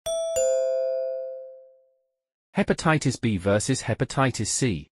Hepatitis B versus Hepatitis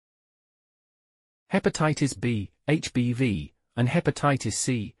C. Hepatitis B, HBV, and Hepatitis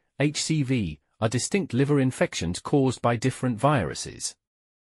C, HCV, are distinct liver infections caused by different viruses,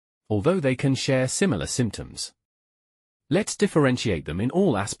 although they can share similar symptoms. Let's differentiate them in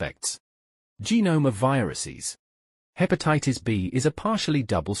all aspects. Genome of viruses. Hepatitis B is a partially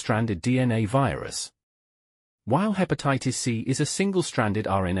double-stranded DNA virus, while Hepatitis C is a single-stranded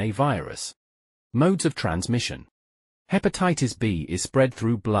RNA virus. Modes of transmission. Hepatitis B is spread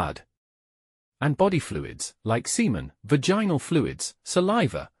through blood and body fluids, like semen, vaginal fluids,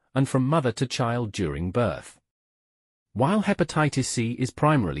 saliva, and from mother to child during birth, while Hepatitis C is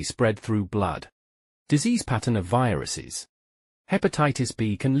primarily spread through blood. Disease pattern of viruses. Hepatitis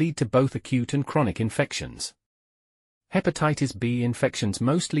B can lead to both acute and chronic infections. Hepatitis B infections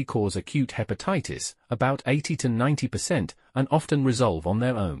mostly cause acute hepatitis, about 80 to 90%, and often resolve on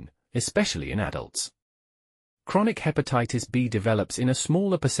their own, especially in adults. Chronic hepatitis B develops in a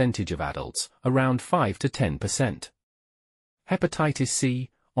smaller percentage of adults, around 5 to 10%. Hepatitis C,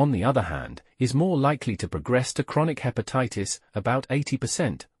 on the other hand, is more likely to progress to chronic hepatitis, about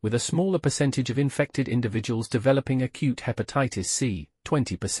 80%, with a smaller percentage of infected individuals developing acute hepatitis C,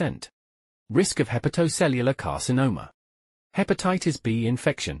 20%. Risk of hepatocellular carcinoma. Hepatitis B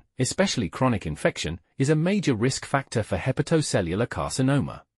infection, especially chronic infection, is a major risk factor for hepatocellular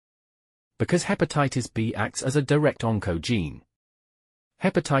carcinoma, because hepatitis B acts as a direct oncogene.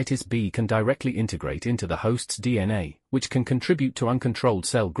 Hepatitis B can directly integrate into the host's DNA, which can contribute to uncontrolled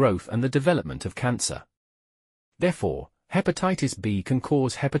cell growth and the development of cancer. Therefore, hepatitis B can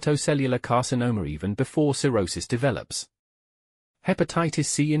cause hepatocellular carcinoma even before cirrhosis develops. Hepatitis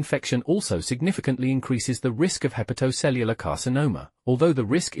C infection also significantly increases the risk of hepatocellular carcinoma, although the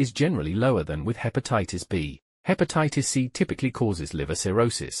risk is generally lower than with hepatitis B. Hepatitis C typically causes liver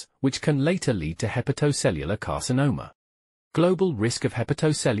cirrhosis, which can later lead to hepatocellular carcinoma. Global risk of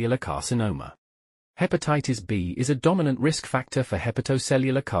hepatocellular carcinoma. Hepatitis B is a dominant risk factor for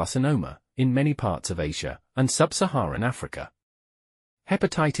hepatocellular carcinoma in many parts of Asia and sub-Saharan Africa.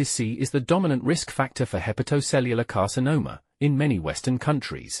 Hepatitis C is the dominant risk factor for hepatocellular carcinoma in many Western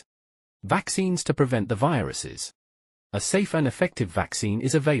countries. Vaccines to prevent the viruses. A safe and effective vaccine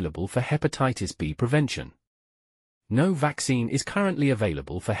is available for hepatitis B prevention. No vaccine is currently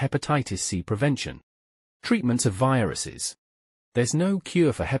available for hepatitis C prevention. Treatments of viruses. There's no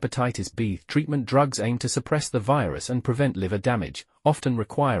cure for hepatitis B. Treatment drugs aim to suppress the virus and prevent liver damage, often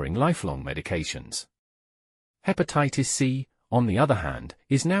requiring lifelong medications. Hepatitis C, on the other hand,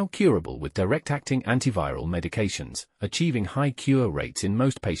 is now curable with direct-acting antiviral medications, achieving high cure rates in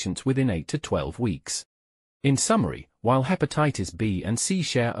most patients within 8 to 12 weeks. In summary, while hepatitis B and C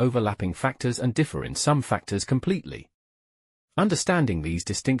share overlapping factors and differ in some factors completely, understanding these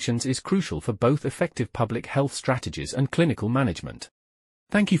distinctions is crucial for both effective public health strategies and clinical management.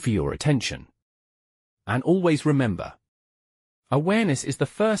 Thank you for your attention. And always remember, awareness is the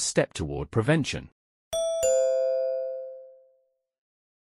first step toward prevention.